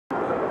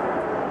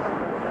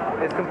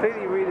It's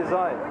completely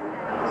redesigned.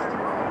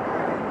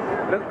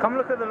 Look, come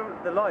look at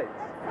the lights.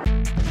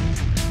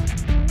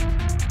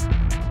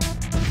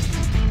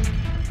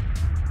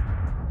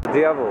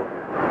 Diavol.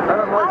 I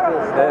don't like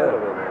the style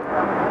of it.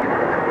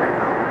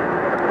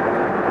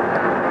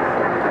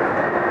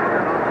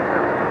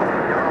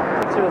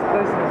 Picture was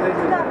posted on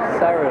Facebook.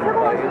 Sarin,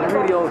 like, it's a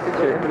really old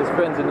picture. Him and his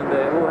friends, and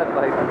they all had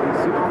like these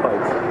super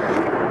bikes.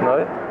 No?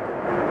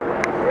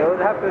 It would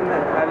happen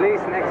at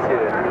least next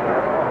year.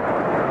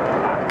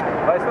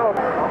 But it's not.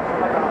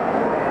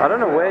 I don't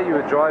know where you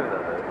would drive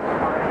that though.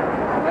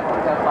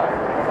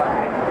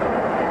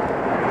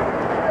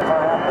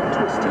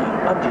 Twisty,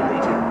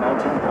 undulating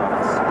mountain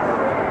paths.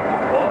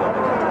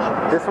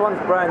 This one's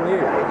brand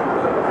new.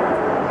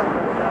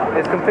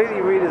 It's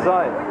completely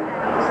redesigned.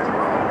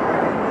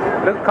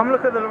 Look, come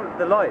look at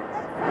the lights.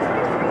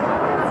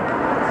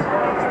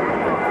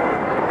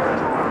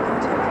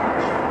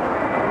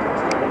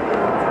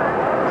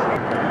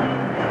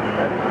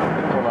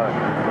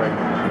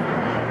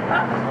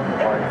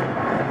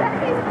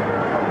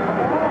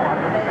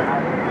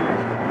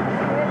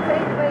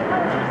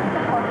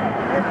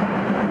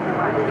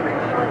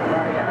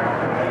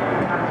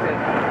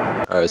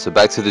 Alright, so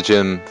back to the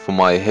gym for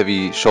my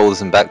heavy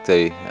shoulders and back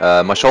day.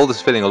 My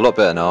shoulders feeling a lot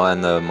better now,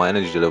 and my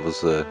energy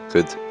levels are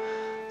good.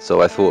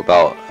 So I thought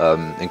about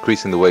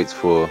increasing the weights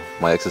for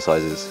my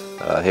exercises.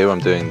 Here I'm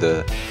doing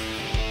the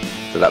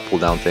lat pull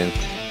down thing.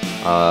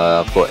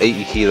 I've got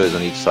 80 kilos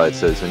on each side,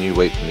 so it's a new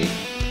weight for me.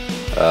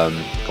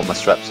 Got my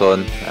straps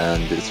on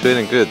and it's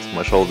feeling good.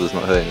 My shoulder's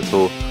not hurting at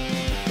all.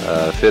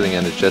 Feeling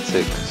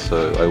energetic,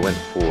 so I went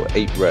for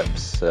 8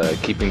 reps,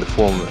 keeping the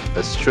form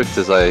as strict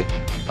as I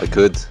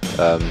could.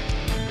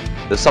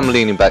 There's some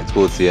leaning back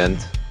towards the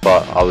end,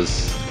 but I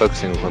was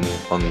focusing on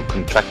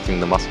contracting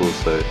the muscles,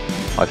 so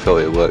I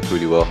felt it worked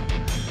really well.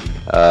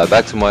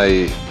 Back to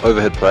my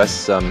overhead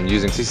press, I'm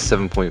using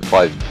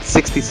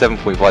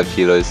 67.5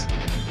 kilos,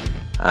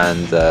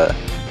 and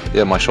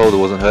yeah, my shoulder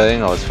wasn't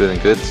hurting, I was feeling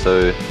good,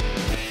 so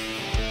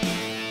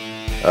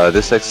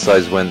this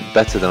exercise went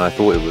better than I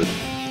thought it would.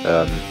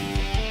 I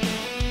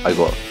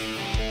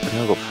think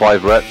I got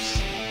 5 reps,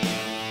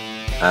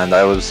 and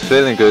I was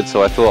feeling good,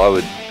 so I thought I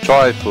would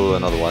try for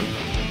another one,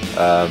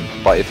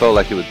 but it felt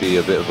like it would be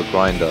a bit of a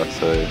grinder,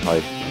 so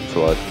I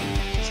thought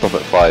I'd stop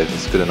at 5.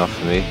 It's good enough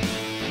for me. I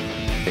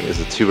think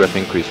it's a 2 rep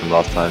increase from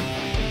last time.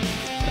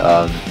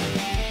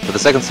 For the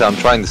second set I'm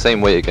trying the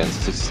same weight again,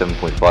 so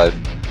 67.5.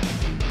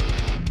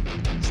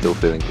 Still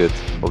feeling good.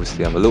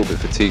 Obviously I'm a little bit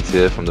fatigued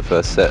here from the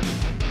first set.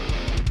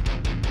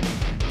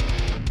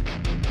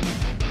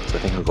 So I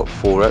think I've got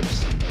 4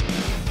 reps.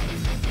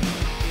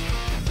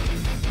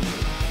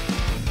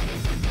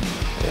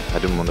 I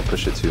didn't want to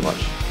push it too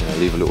much,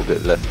 leave a little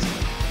bit left.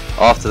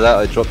 After that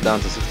I dropped down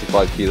to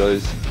 65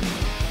 kilos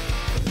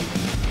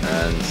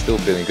and still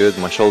feeling good.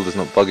 My shoulder's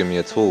not bugging me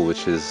at all,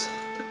 which is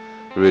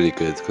really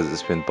good because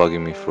it's been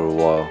bugging me for a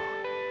while.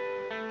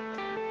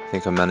 I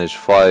think I managed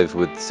 5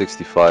 with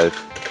 65.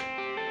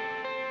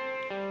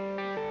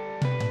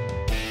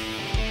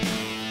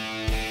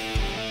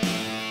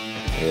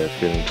 Yeah,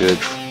 feeling good,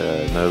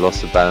 no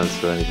loss of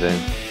balance or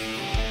anything.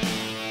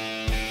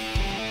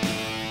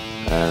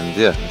 And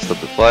yeah, I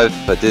stopped at 5.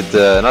 I did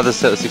another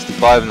set of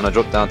 65 and then I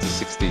dropped down to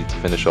 60 to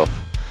finish off.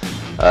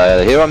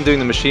 Here I'm doing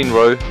the machine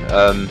row.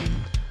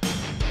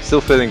 Still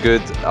feeling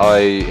good. I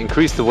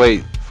increased the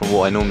weight from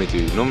what I normally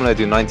do. Normally I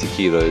do 90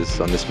 kilos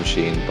on this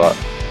machine, but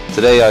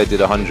today I did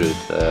 100,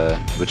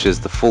 which is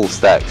the full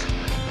stack.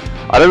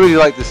 I don't really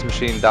like this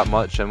machine that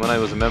much, and when I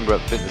was a member at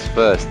Fitness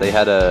First, they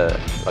had a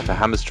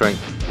hammer strength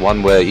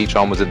one where each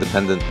arm was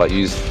independent but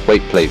used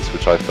weight plates,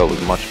 which I felt was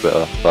much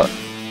better, but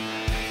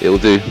it will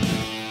do.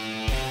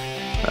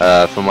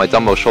 For my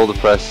dumbbell shoulder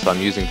press, I'm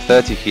using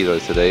 30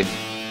 kilos today,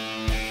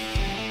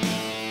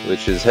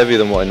 which is heavier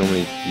than what I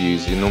normally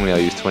use. Normally I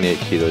use 28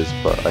 kilos,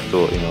 but I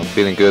thought, I'm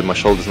feeling good, my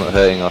shoulder's not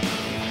hurting,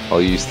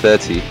 I'll use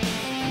 30.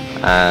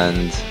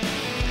 And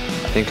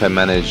I think I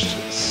managed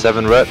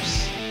 7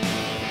 reps.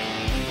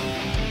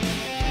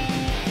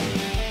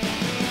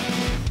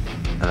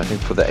 And I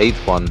think for the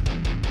 8th one,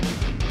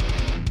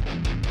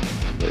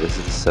 yeah, this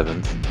is the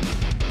 7th.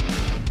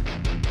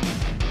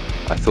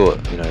 I thought,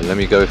 let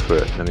me go for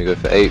it. Let me go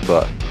for 8,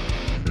 but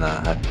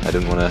nah, I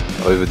didn't want to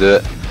overdo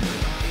it.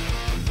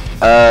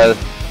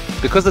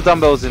 Because the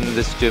dumbbells in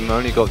this gym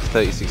only go up to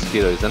 36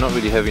 kilos, they're not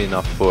really heavy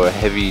enough for a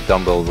heavy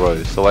dumbbell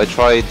row. So I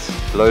tried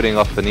loading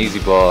up an easy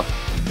bar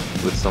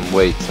with some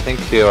weights. I think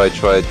here I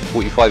tried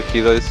 45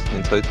 kilos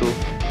in total.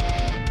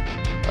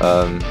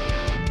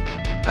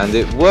 And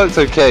it worked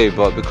okay,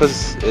 but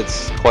because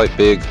it's quite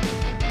big,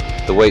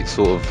 the weight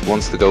sort of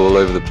wants to go all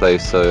over the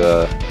place,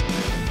 so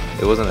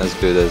it wasn't as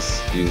good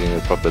as using a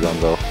proper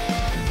dumbbell.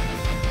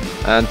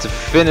 And to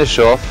finish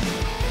off,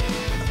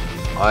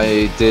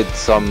 I did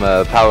some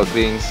power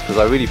cleans because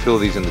I really feel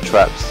these in the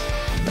traps.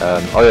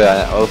 Oh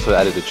yeah, I also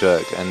added a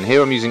jerk, and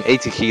here I'm using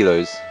 80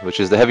 kilos, which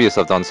is the heaviest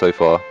I've done so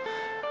far.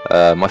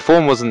 My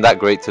form wasn't that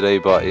great today,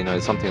 but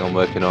it's something I'm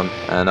working on,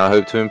 and I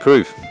hope to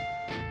improve.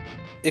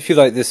 If you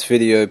like this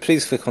video,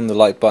 please click on the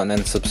like button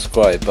and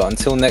subscribe. But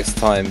until next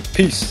time,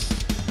 peace!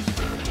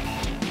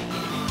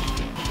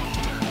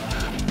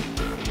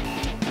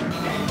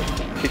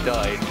 He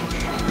died.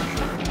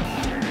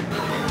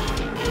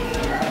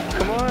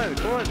 Come on,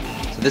 come on!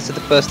 So this is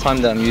the first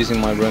time that I'm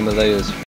using my Roma layers